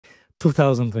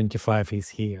2025 is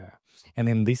here, and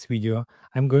in this video,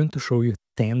 I'm going to show you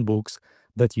 10 books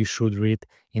that you should read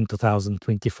in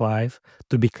 2025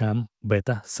 to become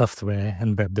better software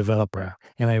and web developer.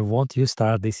 And I want you to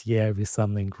start this year with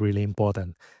something really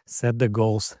important. Set the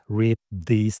goals, read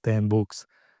these 10 books,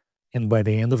 and by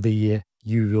the end of the year,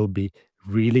 you will be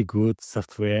really good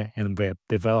software and web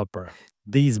developer.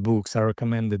 These books are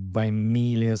recommended by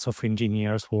millions of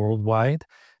engineers worldwide.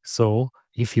 So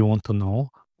if you want to know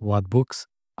what books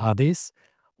are these,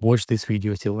 watch this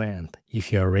video till the end.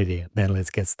 If you are ready, then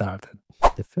let's get started.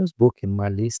 The first book in my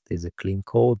list is A Clean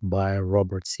Code by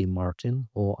Robert C. Martin,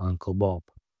 or Uncle Bob.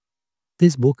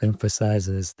 This book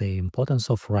emphasizes the importance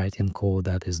of writing code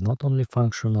that is not only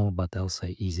functional but also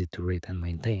easy to read and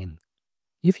maintain.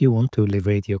 If you want to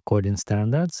elevate your coding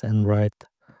standards and write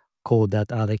code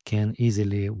that others can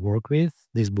easily work with,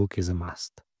 this book is a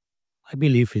must. I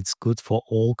believe it's good for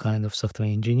all kinds of software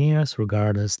engineers,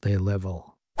 regardless their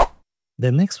level.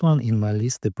 The next one in my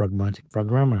list, The Pragmatic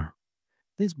Programmer.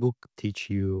 This book teaches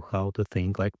you how to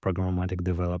think like programmatic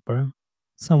developer,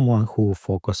 someone who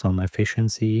focuses on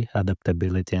efficiency,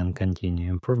 adaptability, and continuous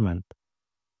improvement.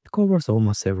 It covers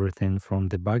almost everything from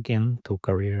debugging to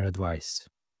career advice.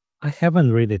 I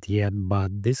haven't read it yet,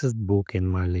 but this is the book in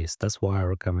my list. That's why I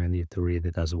recommend you to read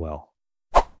it as well.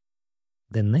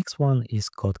 The next one is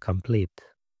Code Complete.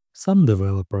 Some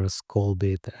developers called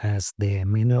it as the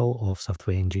manual of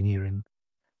software engineering.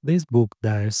 This book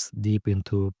dives deep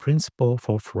into principles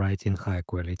of writing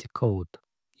high-quality code.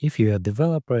 If you're a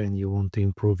developer and you want to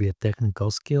improve your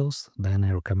technical skills, then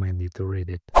I recommend you to read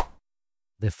it.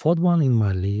 The fourth one in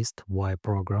my list, Why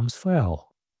Programs Fail.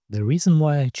 The reason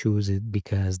why I choose it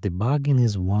because debugging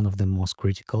is one of the most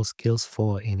critical skills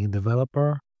for any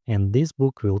developer, and this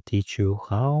book will teach you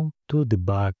how to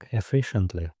debug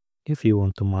efficiently. If you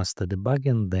want to master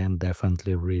debugging, then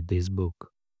definitely read this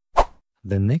book.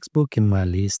 The next book in my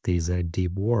list is A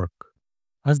Deep Work.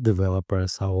 As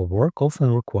developers, our work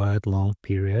often requires long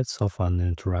periods of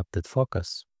uninterrupted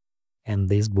focus, and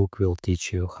this book will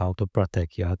teach you how to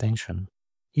protect your attention.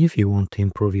 If you want to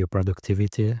improve your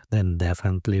productivity, then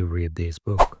definitely read this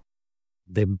book.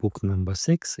 The book number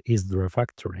 6 is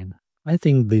Refactoring. I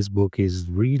think this book is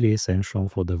really essential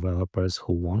for developers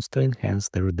who want to enhance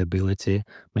the readability,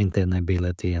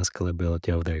 maintainability, and scalability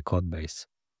of their code base.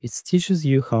 It teaches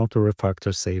you how to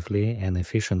refactor safely and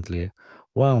efficiently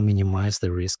while minimize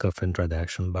the risk of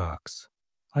introduction bugs.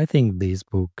 I think this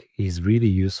book is really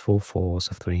useful for a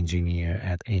software engineer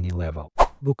at any level.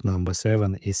 Book number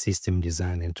 7 is System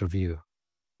Design Interview.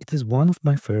 It is one of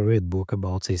my favorite books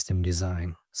about system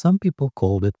design. Some people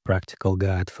called it practical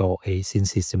guide for acing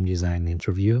system design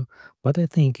interview, but I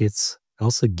think it's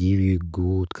also give you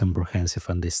good comprehensive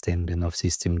understanding of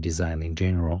system design in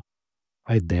general.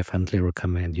 I definitely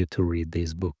recommend you to read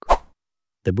this book.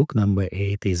 The book number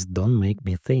 8 is Don't Make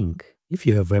Me Think. If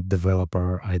you're a web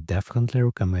developer, I definitely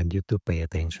recommend you to pay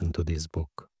attention to this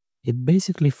book. It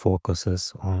basically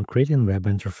focuses on creating web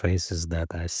interfaces that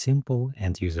are simple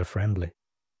and user-friendly.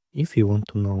 If you want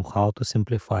to know how to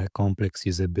simplify complex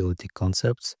usability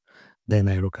concepts, then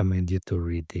I recommend you to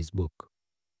read this book.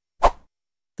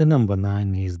 The number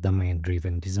 9 is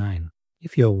Domain-Driven Design.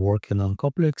 If you're working on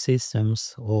complex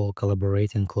systems or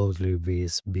collaborating closely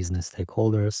with business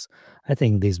stakeholders, I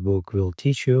think this book will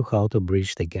teach you how to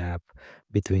bridge the gap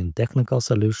between technical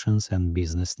solutions and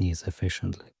business needs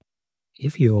efficiently.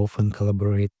 If you often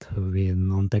collaborate with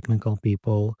non-technical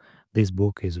people, this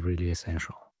book is really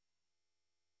essential.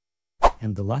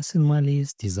 And the last in my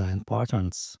list, Design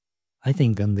Patterns. I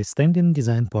think understanding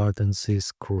design patterns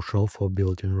is crucial for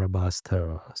building robust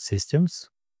systems.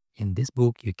 In this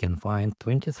book, you can find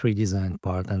 23 design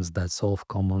patterns that solve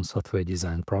common software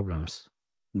design problems.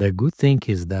 The good thing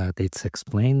is that it's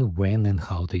explained when and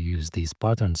how to use these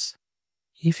patterns.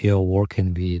 If you're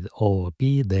working with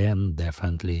OOP, then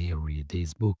definitely read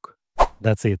this book.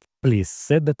 That's it. Please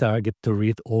set the target to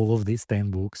read all of these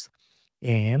 10 books,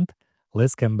 and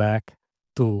let's come back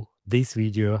to this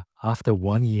video after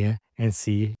 1 year and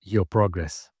see your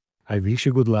progress. I wish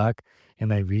you good luck,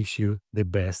 and I wish you the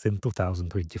best in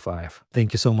 2025.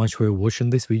 Thank you so much for watching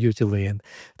this video till the end.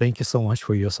 Thank you so much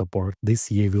for your support. This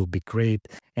year will be great,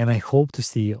 and I hope to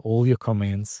see all your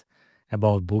comments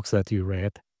about books that you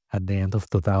read at the end of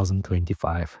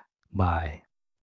 2025. Bye.